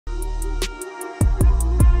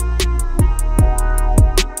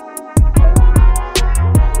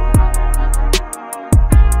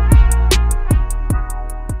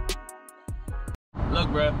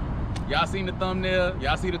seen the thumbnail,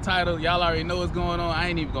 y'all see the title, y'all already know what's going on. I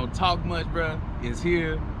ain't even gonna talk much, bro. It's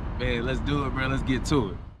here. Man, let's do it, bro. Let's get to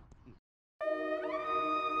it.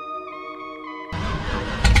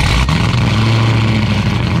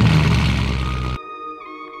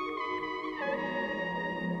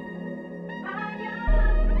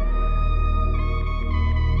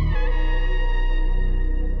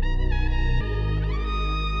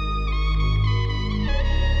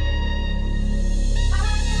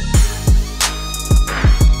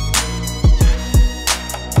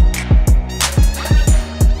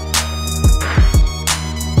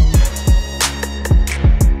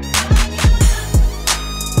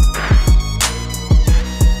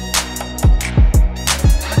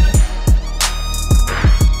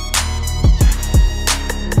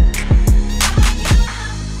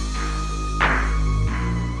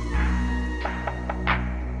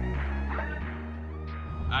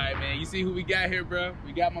 You see who we got here, bro?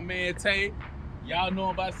 We got my man Tay. Y'all know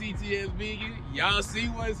about Ctsv. Y'all see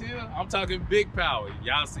what's here? I'm talking big power.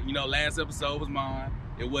 Y'all see, you know, last episode was mine.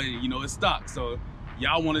 It wasn't, you know, it's stock. So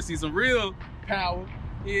y'all want to see some real power?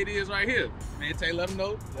 Here it is right here. Man, Tay, let them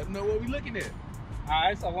know what we looking at. All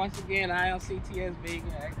right, so once again, I am Ctsv,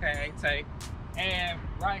 aka Tay. And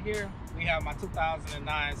right here, we have my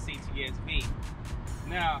 2009 Ctsv.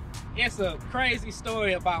 Now, it's a crazy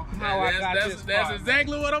story about how I got this car. That's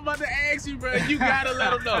exactly what I'm about to ask you, bro. You gotta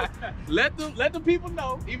let them know. Let the people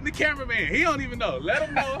know, even the cameraman, he don't even know. Let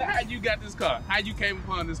them know how you got this car, how you came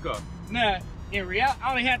upon this car. Now, in reality, I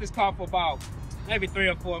only had this car for about maybe 3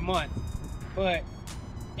 or 4 months. But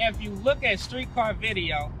if you look at street car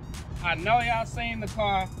video, I know y'all seen the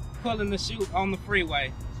car pulling the chute on the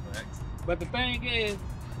freeway. Right. But the thing is,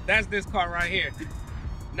 that's this car right here.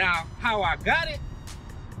 Now, how I got it,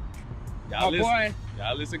 y'all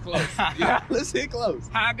listen close. Y'all listen close.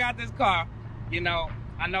 How I got this car, you know,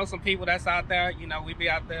 I know some people that's out there, you know, we be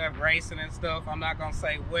out there racing and stuff. I'm not gonna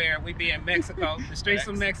say where. We be in Mexico, the streets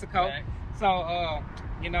of Mexico. So,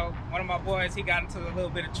 you know, one of my boys, he got into a little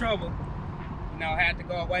bit of trouble. You know, had to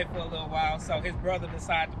go away for a little while. So his brother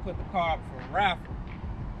decided to put the car up for a raffle.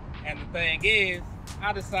 And the thing is,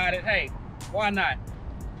 I decided, hey, why not?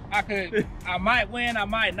 I might win, I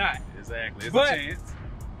might not. Exactly, it's a chance.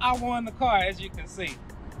 I won the car, as you can see.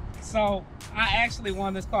 So I actually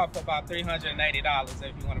won this car for about $380,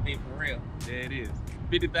 if you want to be for real. There it is.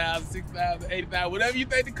 50,000, 60,000, 80,000, whatever you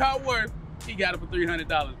think the car worth, he got it for $300,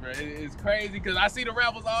 bro. It's crazy because I see the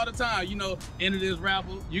raffles all the time. You know, enter this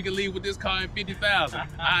raffle, you can leave with this car in 50,000.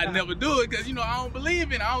 I never do it because, you know, I don't believe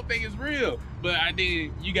in it. I don't think it's real. But I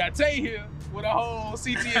did. You got Tay here with a whole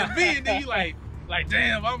Ctsv, and then you like,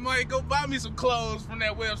 damn, I might go buy me some clothes from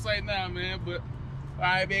that website now, man. But all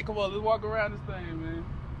right, man, come on, let's walk around this thing, man.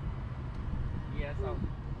 Yeah, so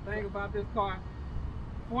the thing about this car,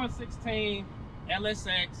 416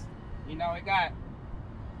 LSX, you know, it got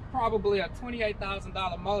probably a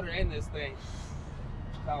 $28,000 motor in this thing.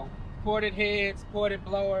 So ported heads, ported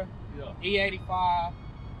blower, yeah. E85,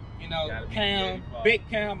 you know, cam, big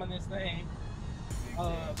cam in this thing.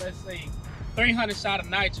 Let's see, 300 shot of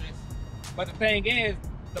nitrous. But the thing is,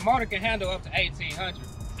 the motor can handle up to 1800.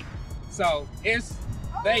 So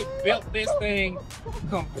they built this thing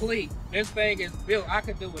complete. This thing is built. I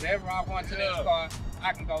can do whatever I want to this car.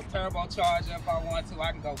 I can go turbocharger if I want to.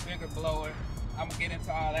 I can go bigger blower. I'm gonna get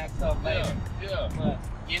into all that stuff later. Yeah. But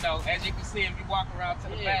you know, as you can see, if you walk around to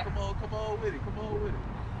the back, come on with it.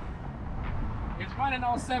 It's running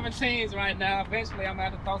on 17s right now. Eventually, I'm gonna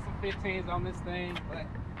have to throw some 15s on this thing, but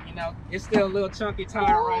you know, it's still a little chunky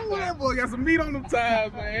tire right there. That boy got some meat on them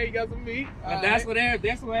tires, man. He got some meat. But that's what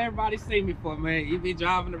everybody see me for, man. You be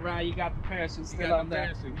driving around, you got the parachute still on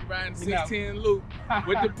there. You riding 610 loop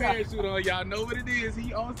with the parachute on. Y'all know what it is.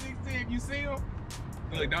 He on 610. You see him?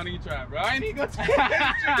 Look, don't even try, bro. I ain't even gonna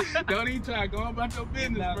try. Don't even try. Go on about your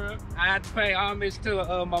business, bro. I had to pay homage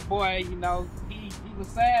to my boy. You know, he was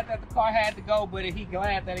sad that the car had to go, but he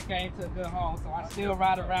glad that it came to a good home. So I still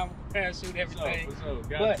ride around with the parachute, everything. For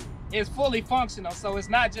sure. But it's fully functional, so it's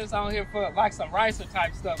not just on here for like some ricer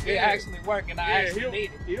type stuff. It actually works, and I actually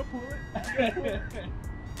need it. He'll pull it.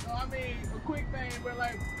 So I mean, a quick thing, bro.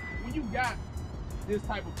 Like when you got this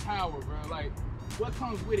type of power, bro, like what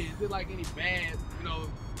comes with it? Is it like any bad, you know,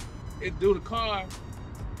 do the car,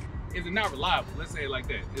 is it not reliable? Let's say it like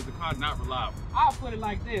that. Is the car not reliable? I'll put it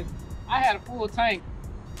like this. I had a full tank.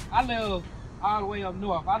 I live all the way up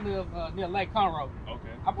north. I live near Lake Conroe. Okay.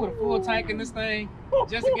 I put a full tank in this thing.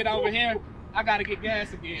 Just to get over here, I gotta get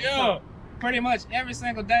gas again. Yeah. So pretty much every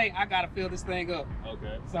single day, I gotta fill this thing up.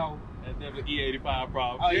 Okay. So that's definitely E85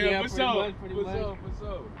 problem. Oh yeah, for sure. For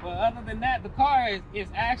sure. But other than that, the car is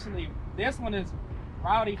actually, this one is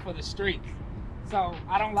rowdy for the streets. So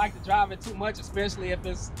I don't like to drive it too much, especially if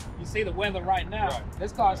it's, you see the weather right now. Right.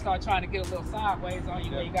 This car start trying to get a little sideways on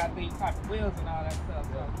you when you got these type of wheels and all that stuff.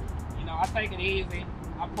 So, you know, I take it easy.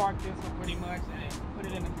 I park this one pretty much and put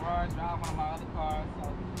it in the garage, drive one of my other cars.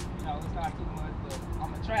 So, you know, it's not too much, but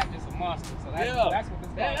on the track, it's a monster. So that's what this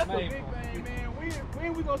car is made for. That's a big thing, man.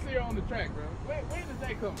 When we gonna see her on the track, bro? When does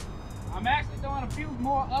that come? I'm actually doing a few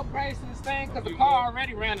more upgrades to this thing because the car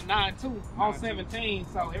already ran a 9.2 on 17,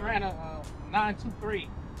 so it ran a 9.23,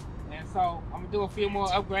 and so I'm gonna do a few more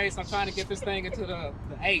upgrades. I'm trying to get this thing into the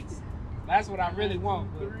 8s. That's what I really want.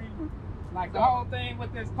 Like the whole thing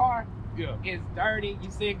with this car is dirty.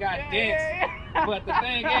 You see it got dents, but the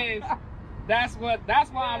thing is, that's why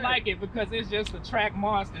I like it, because it's just a track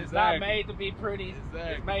monster. It's not made to be pretty.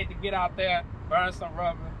 It's made to get out there, burn some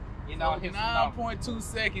rubber. You know, so 9.2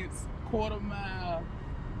 seconds. Quarter mile.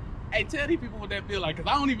 Hey, tell these people what that feel like,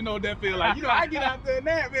 because I don't even know what that feel like. You know, I get out there and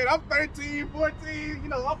that, man, I'm 13, 14, you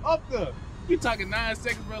know, I'm up there. You talking 9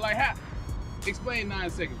 seconds, bro, like how? Explain 9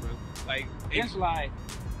 seconds, bro. Like, it's like,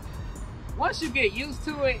 once you get used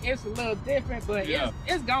to it, it's a little different, but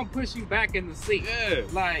it's gonna push you back in the seat. Yeah.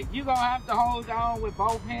 Like, you're gonna have to hold on with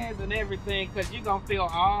both hands and everything, because you're gonna feel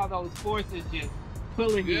all those forces just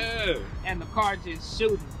pulling you, and the car just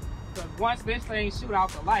shooting. Because once this thing shoot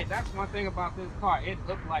out the light, that's one thing about this car, it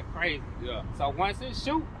looks like crazy. Yeah. So once it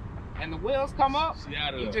shoot and the wheels come up,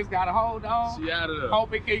 you just gotta hold on.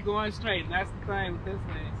 Hope it keep going straight. And that's the thing with this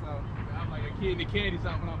thing. So I'm like a kid in the candy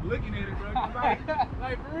shop when I'm looking at it, bro.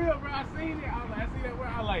 Like for real, bro. I seen it. I see that word.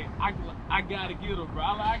 I gotta get him, bro.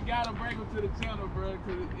 I gotta bring him to the channel, bro,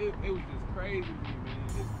 because it was just crazy to me, man.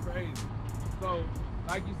 It's crazy. So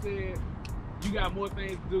like you said, you got more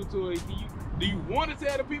things to do to it. Do you want to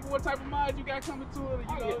tell the people what type of mods you got coming to it?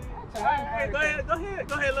 You know, hey, go ahead,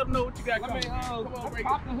 let them know what you got coming. Come on, break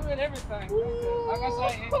pop the hood, everything. Like I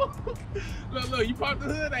say, look, you pop the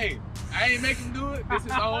hood, hey. I ain't making do it. This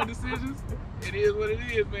is all decisions. It is what it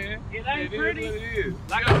is, man. It ain't pretty. Is what it is.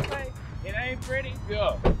 Like I say, it ain't pretty.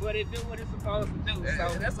 Yeah. But it do what it's supposed to do.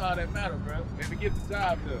 So that's all that matters, bro. And to get the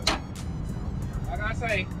job done. Like I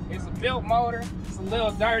say, it's a built motor, it's a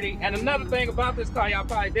little dirty. And another thing about this car, y'all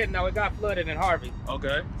probably didn't know, it got flooded in Harvey.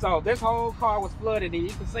 Okay. So this whole car was flooded, and you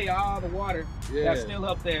can see all the water that's still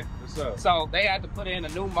up there. What's up? So they had to put in a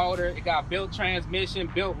new motor. It got built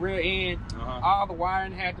transmission, built rear end. All the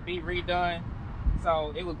wiring had to be redone.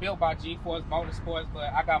 So it was built by G-Force Motorsports,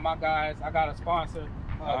 but I got my guys, I got a sponsor,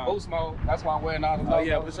 Boost Mode. That's why I'm wearing all the logos. Oh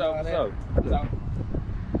yeah, what's up? So,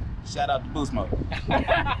 shout out to Boost Mode.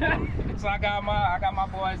 So I got my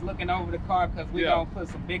boys looking over the car, because we gonna put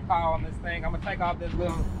some big power on this thing. I'm gonna take off this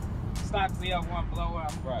little stock CL1 blower.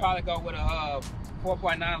 I'm gonna probably go with a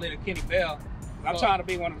 4.9 liter Kenny Bell. I'm trying to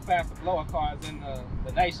be one of the fastest blower cars in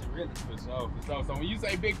the nation, really. For sure. So when you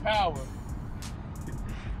say big power,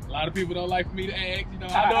 a lot of people don't like for me to ask. You know,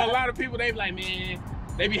 I know a lot of people, they be like, man,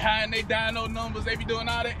 they be hiding their dyno numbers, they be doing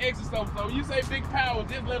all that extra stuff. So when you say big power,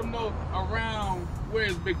 just let them know around where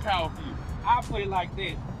is big power for you. I'll put it like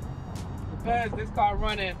this. Because this car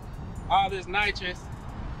running all this nitrous,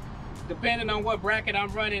 depending on what bracket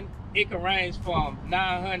I'm running, it can range from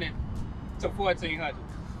 900 to 1400.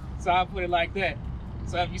 So I'll put it like that.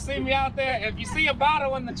 So if you see me out there, if you see a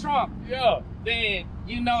bottle in the trunk, then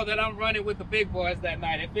you know that I'm running with the big boys that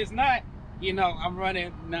night. If it's not, you know, I'm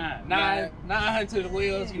running 900 to the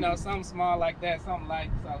wheels, you know, something small like that, something like,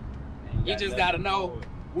 so you just gotta know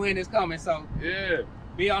when it's coming. So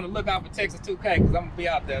be on the lookout for Texas 2K, because I'm gonna be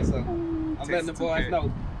out there, so I'm letting the boys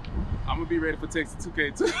know. I'm gonna be ready for Texas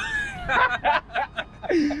 2K too.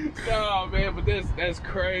 Oh man, but that's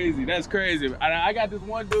crazy. That's crazy. I got this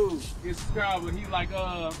one dude, he's a subscriber.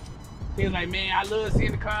 He's like, man, I love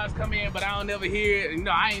seeing the cars come in, but I don't never hear it. You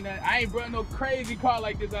know, I ain't brought no crazy car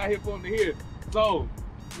like this out here for him to hear. So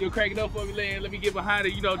you'll crank it up for me, let me get behind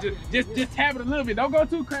it. You know, just tap it a little bit. Don't go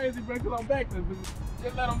too crazy, bro, because I'm back there.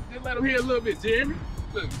 Just let him hear a little bit, Jeremy.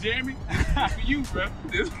 Look, Jeremy, this for you, bro.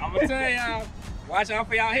 I'm gonna tell y'all, watch out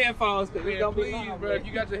for y'all headphones, because we gonna be long, bro. If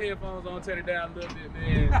you got your headphones on, turn it down a little bit,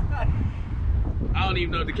 man. I don't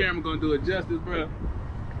even know if the camera gonna do it justice, bro.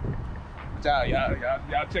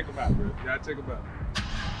 Y'all check them out, bro. Y'all check them out.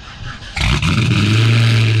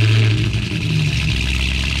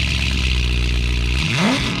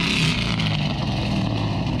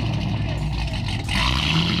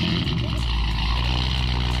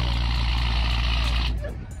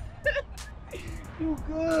 You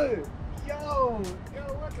good. Yo,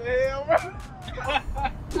 what the hell, bro?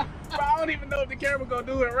 Bro, I don't even know if the camera gonna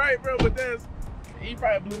do it right, bro, but he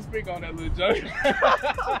probably blew the speaker on that little joke.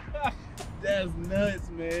 That's nuts,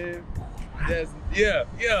 man. Yeah.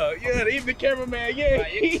 Even the cameraman, yeah.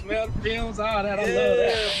 Like, you can smell the fumes, all that. I Yeah, love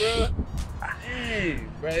that, bro. Hey,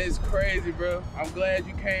 bro, it's crazy, bro. I'm glad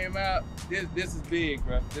you came out. This is big,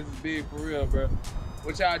 bro. This is big for real, bro.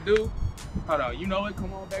 What y'all do? Hold on, you know it.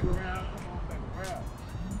 Come on back around.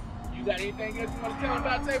 You got anything else you want to tell them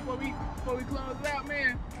about Tay before we close it out,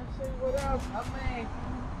 man? Let's see what else. I mean,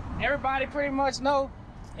 everybody pretty much know.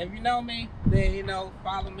 If you know me, then you know,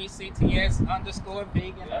 follow me,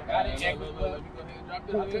 CTS_vegan. I got it everywhere. Let me go ahead and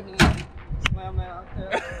drop this. Slam that out there.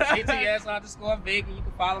 CTS_vegan. You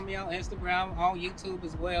can follow me on Instagram, on YouTube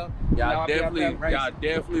as well. Y'all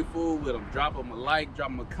definitely fool with them. Drop them a like, drop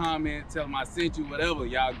them a comment, tell them I sent you, whatever.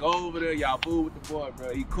 Y'all go over there, y'all fool with the boy,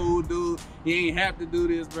 bro. He cool dude. He ain't have to do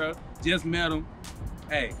this, bro. Just met him.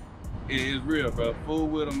 Hey, it is real, bro. Fool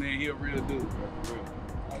with him, man. He a real dude, bro. For real.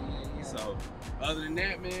 So, other than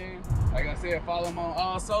that, man, like I said, follow him on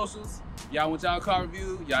all socials. Y'all want y'all car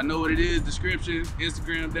review? Y'all know what it is. Description,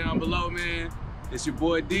 Instagram down below, man. It's your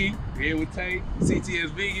boy D, here with Tay, CTS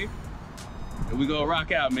Vegan. And we gonna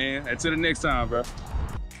rock out, man. Until the next time, bro.